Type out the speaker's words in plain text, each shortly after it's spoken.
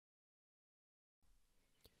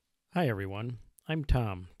Hi everyone, I'm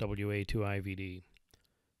Tom, WA2IVD,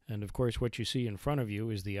 and of course what you see in front of you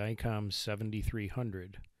is the Icom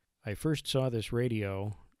 7300. I first saw this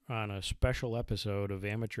radio on a special episode of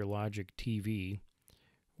Amateur Logic TV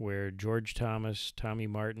where George Thomas, Tommy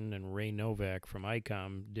Martin, and Ray Novak from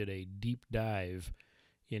Icom did a deep dive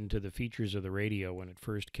into the features of the radio when it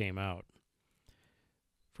first came out.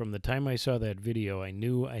 From the time I saw that video, I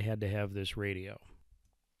knew I had to have this radio.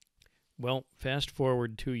 Well, fast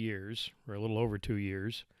forward 2 years, or a little over 2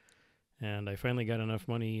 years, and I finally got enough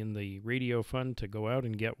money in the radio fund to go out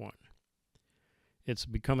and get one. It's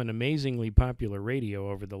become an amazingly popular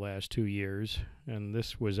radio over the last 2 years, and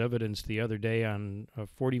this was evidenced the other day on a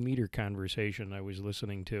 40-meter conversation I was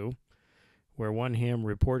listening to, where one ham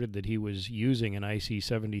reported that he was using an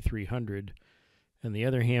IC-7300, and the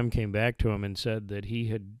other ham came back to him and said that he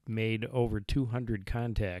had made over 200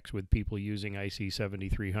 contacts with people using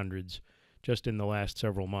IC-7300s just in the last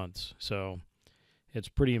several months. So it's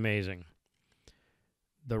pretty amazing.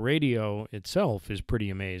 The radio itself is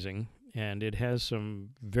pretty amazing, and it has some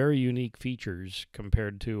very unique features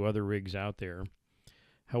compared to other rigs out there.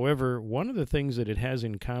 However, one of the things that it has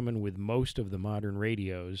in common with most of the modern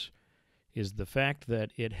radios is the fact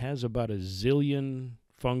that it has about a zillion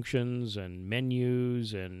functions and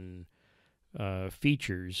menus and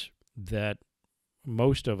features that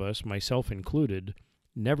most of us, myself included,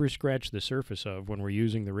 never scratch the surface of when we're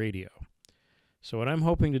using the radio. So what I'm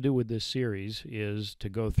hoping to do with this series is to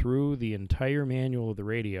go through the entire manual of the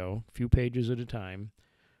radio, a few pages at a time.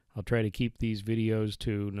 I'll try to keep these videos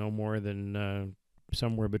to no more than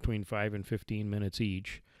somewhere between 5 and 15 minutes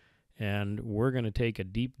each. And we're going to take a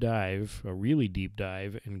deep dive, a really deep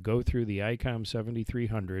dive, and go through the Icom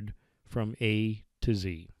 7300 from A to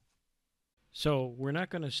Z. So we're not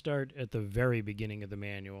going to start at the very beginning of the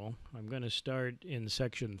manual. I'm going to start in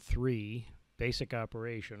section 3, basic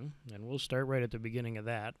operation, and we'll start right at the beginning of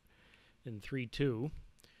that in 3.2.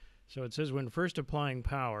 So it says when first applying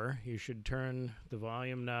power, you should turn the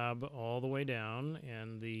volume knob all the way down,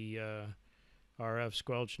 and the RF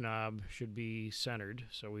squelch knob should be centered.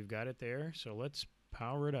 So we've got it there. So let's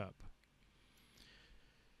power it up.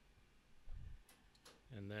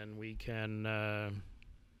 And then we can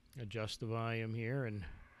adjust the volume here and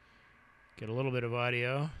get a little bit of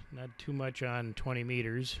audio. Not too much on 20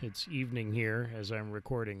 meters. It's evening here as I'm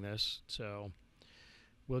recording this. So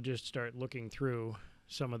we'll just start looking through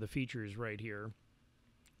some of the features right here.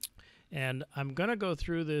 And I'm going to go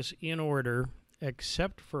through this in order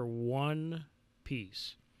except for one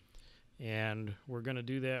piece, and we're going to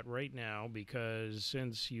do that right now because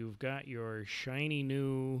since you've got your shiny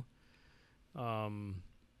new brand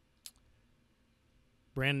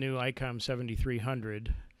new Icom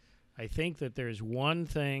 7300, I think that there's one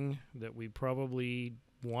thing that we probably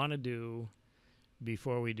want to do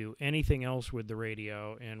before we do anything else with the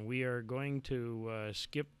radio, and we are going to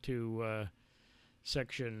skip to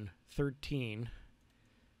section 13.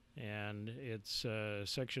 And it's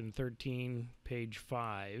section 13, page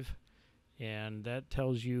 5, and that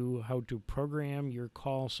tells you how to program your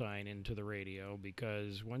call sign into the radio,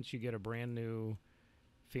 because once you get a brand new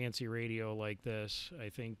fancy radio like this, I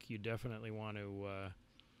think you definitely want to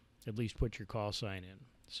at least put your call sign in.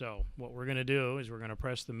 So what we're going to do is we're going to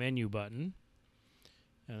press the menu button,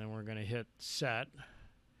 and then we're going to hit set,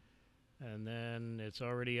 and then it's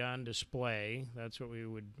already on display. That's what we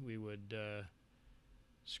would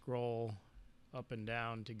scroll up and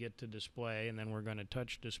down to get to display, and then we're going to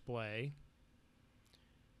touch display,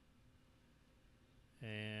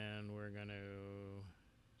 and we're going to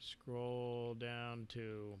scroll down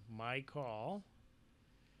to my call,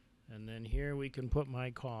 and then here we can put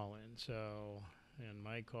my call in. So, and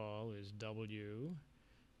my call is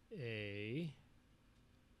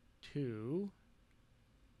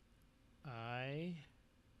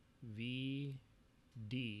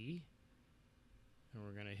WA2IVD, and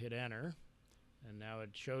we're going to hit enter, and now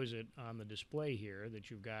it shows it on the display here that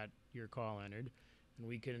you've got your call entered. And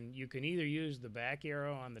you can either use the back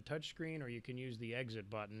arrow on the touch screen or you can use the exit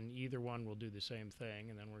button. Either one will do the same thing,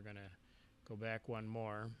 and then we're going to go back one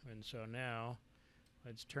more. And so now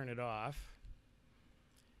let's turn it off,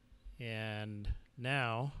 and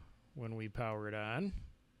now when we power it on,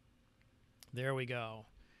 there we go,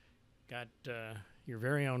 got your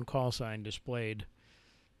very own call sign displayed.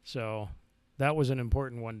 So that was an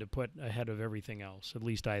important one to put ahead of everything else. At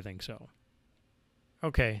least I think so.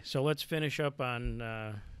 Okay, so let's finish up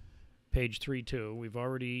on page 3.2. We've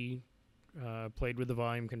already played with the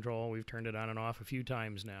volume control. We've turned it on and off a few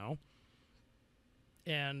times now.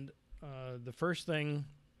 And the first thing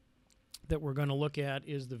that we're going to look at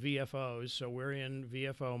is the VFOs. So we're in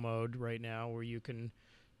VFO mode right now, where you can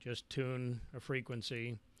just tune a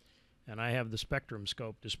frequency. And I have the spectrum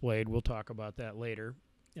scope displayed. We'll talk about that later.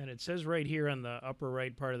 And it says right here on the upper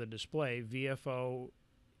right part of the display, VFO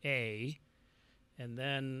A, and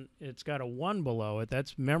then it's got a 1 below it.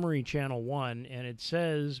 That's memory channel 1, and it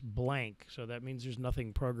says blank. So that means there's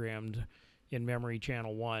nothing programmed in memory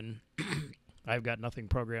channel 1. I've got nothing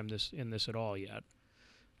programmed in this at all yet.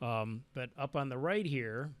 But up on the right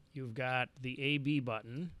here, you've got the AB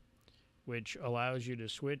button, which allows you to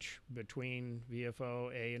switch between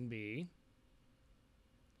VFO A and B.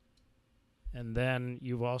 And then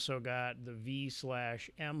you've also got the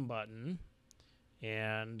V/M button,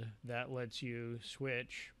 and that lets you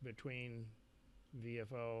switch between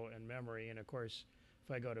VFO and memory. And of course,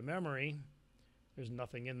 if I go to memory, there's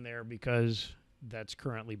nothing in there because that's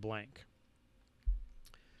currently blank.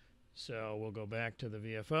 So we'll go back to the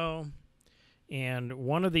VFO. And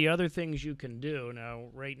one of the other things you can do, now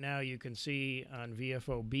right now you can see on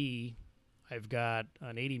VFO-B, I've got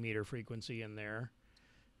an 80 meter frequency in there.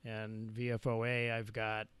 And VFO-A, I've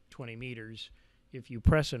got 20 meters. If you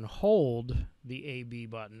press and hold the AB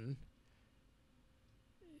button,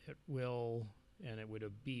 it will, and it would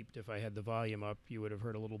have beeped if I had the volume up, you would have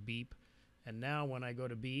heard a little beep. And now when I go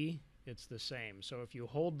to B, it's the same. So if you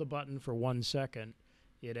hold the button for 1 second,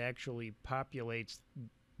 it actually populates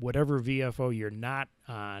whatever VFO you're not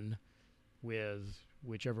on with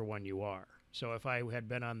whichever one you are. So if I had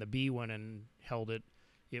been on the B one and held it,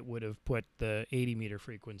 it would have put the 80 meter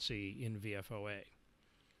frequency in VFO-A.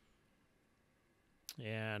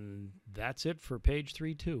 And that's it for page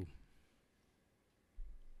 3.2.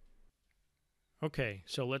 Okay,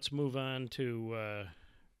 so let's move on to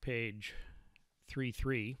page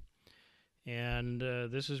 3.3. And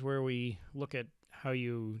this is where we look at how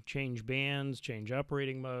you change bands, change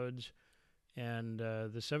operating modes. And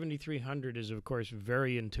the 7300 is, of course,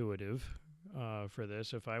 very intuitive for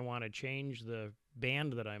this. If I want to change the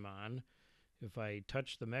band that I'm on, if I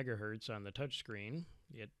touch the megahertz on the touch screen,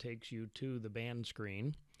 it takes you to the band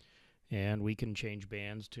screen, and we can change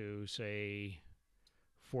bands to, say,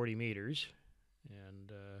 40 meters.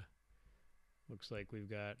 And looks like we've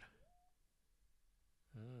got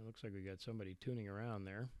somebody tuning around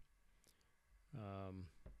there.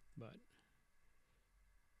 But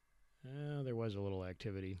there was a little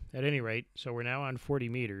activity. At any rate, so we're now on 40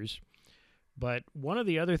 meters. But one of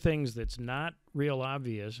the other things that's not real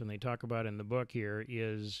obvious, and they talk about in the book here,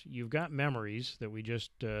 is you've got memories that we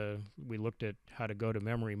just, we looked at how to go to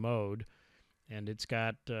memory mode, and it's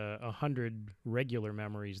got 100 regular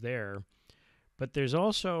memories there. But there's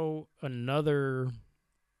also another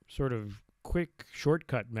sort of quick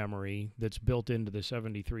shortcut memory that's built into the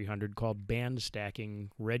 7300 called band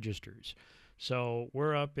stacking registers. So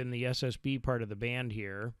we're up in the SSB part of the band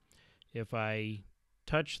here. If I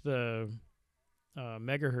touch the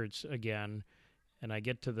megahertz again and I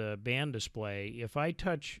get to the band display, if I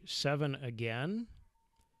touch 7 again,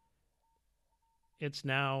 it's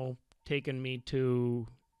now taken me to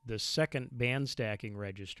the second band stacking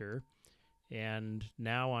register, and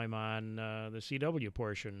now I'm on the CW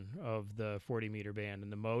portion of the 40 meter band,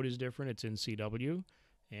 and the mode is different. It's in CW,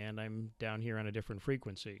 and I'm down here on a different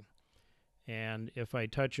frequency. And if I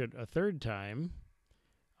touch it a third time,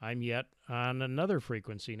 I'm yet on another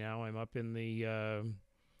frequency now. I'm up in the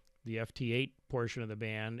FT8 portion of the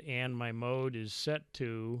band, and my mode is set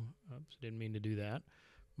to, oops, didn't mean to do that.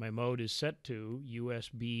 My mode is set to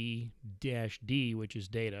USB-D, which is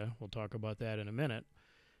data. We'll talk about that in a minute.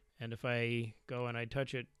 And if I go and I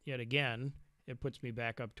touch it yet again, it puts me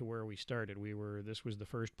back up to where we started. This was the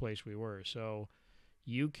first place we were. So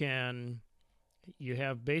you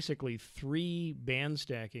have basically 3 band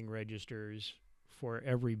stacking registers for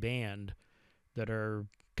every band that are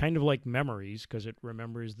kind of like memories, because it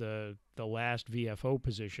remembers the last VFO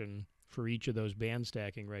position for each of those band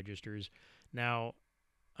stacking registers. Now,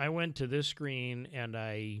 I went to this screen and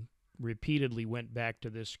I repeatedly went back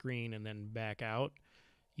to this screen and then back out.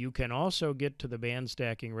 You can also get to the band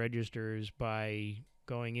stacking registers by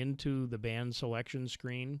going into the band selection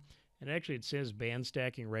screen. And actually it says band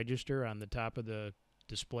stacking register on the top of the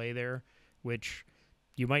display there, which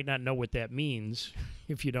you might not know what that means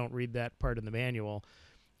if you don't read that part of the manual.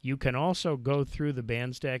 You can also go through the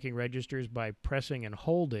band stacking registers by pressing and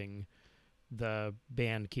holding the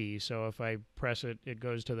band key. So if I press it, it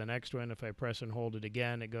goes to the next one. If I press and hold it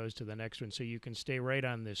again, it goes to the next one. So you can stay right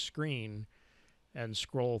on this screen and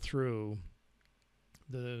scroll through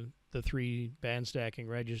the 3 band stacking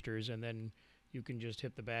registers, and then you can just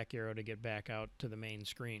hit the back arrow to get back out to the main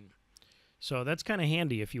screen. So that's kind of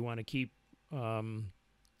handy if you want to keep a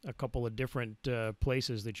couple of different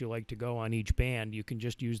places that you like to go on each band. You can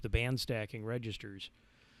just use the band stacking registers.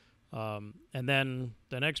 And then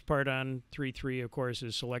the next part on 3.3, of course,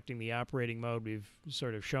 is selecting the operating mode. We've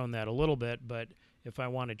sort of shown that a little bit, but if I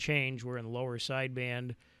want to change, we're in the lower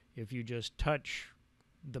sideband. If you just touch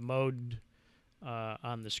the mode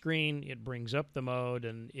on the screen, it brings up the mode,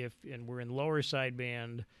 and we're in lower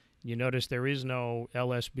sideband, you notice there is no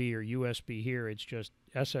LSB or USB here, it's just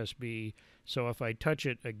SSB. So if I touch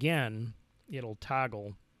it again, it'll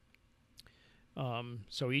toggle.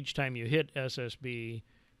 So each time you hit SSB,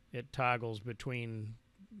 it toggles between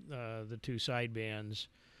the two sidebands.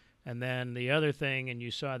 And then the other thing, and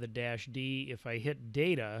you saw the -D, if I hit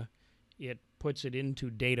data, it puts it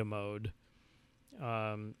into data mode.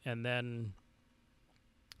 And then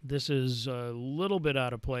this is a little bit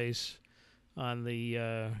out of place on the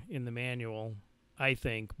in the manual, I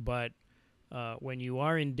think, but when you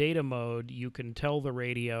are in data mode, you can tell the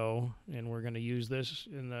radio, and we're going to use this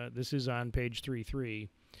this is on page 3.3.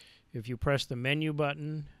 If you press the menu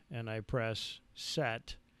button and I press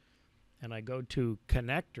set and I go to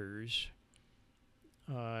connectors,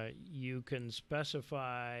 you can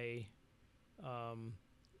specify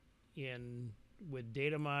with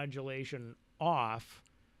data modulation off,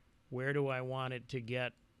 where do I want it to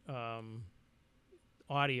get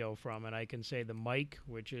audio from, and I can say the mic,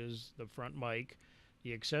 which is the front mic,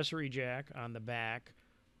 the accessory jack on the back,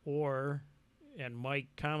 and mic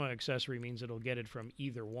comma accessory means it'll get it from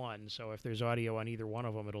either one, so if there's audio on either one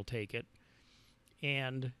of them, it'll take it,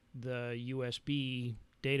 and the USB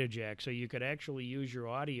data jack. So you could actually use your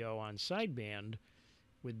audio on sideband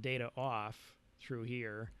with data off through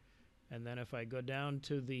here. And then if I go down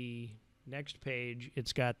to the next page,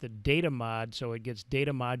 it's got the data mod, so it gets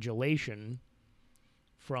data modulation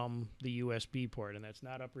from the USB port, and that's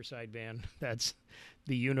not upper sideband, that's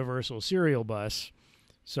the universal serial bus.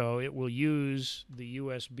 So it will use the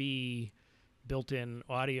USB built-in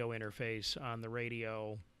audio interface on the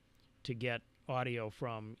radio to get audio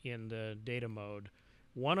from in the data mode.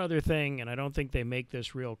 One other thing, and I don't think they make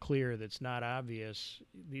this real clear, that's not obvious,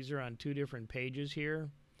 these are on two different pages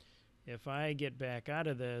here. If I get back out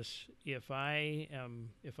of this, if I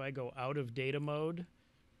go out of data mode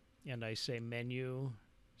and I say menu,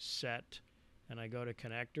 set, and I go to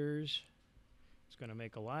connectors, it's going to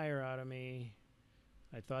make a liar out of me.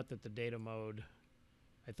 I thought that the data mode,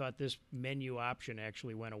 I thought this menu option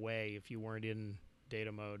actually went away if you weren't in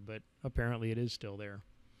data mode, but apparently it is still there.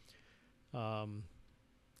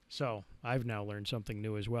 So I've now learned something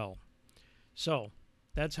new as well. So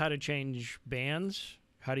that's how to change bands,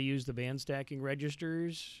 how to use the band stacking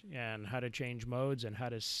registers, and how to change modes, and how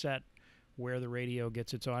to set where the radio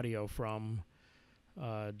gets its audio from,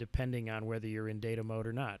 depending on whether you're in data mode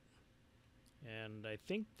or not. And I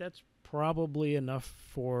think that's probably enough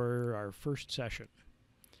for our first session.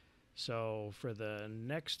 So for the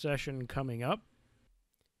next session coming up,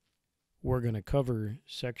 we're going to cover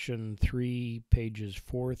section 3, pages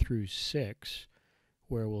 4 through 6,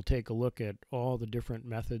 where we'll take a look at all the different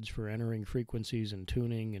methods for entering frequencies and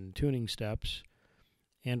tuning steps,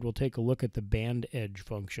 and we'll take a look at the band edge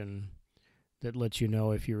function that lets you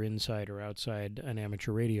know if you're inside or outside an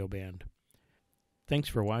amateur radio band. Thanks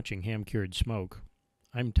for watching HamCuredSmoke.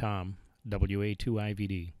 I'm Tom,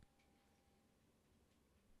 WA2IVD.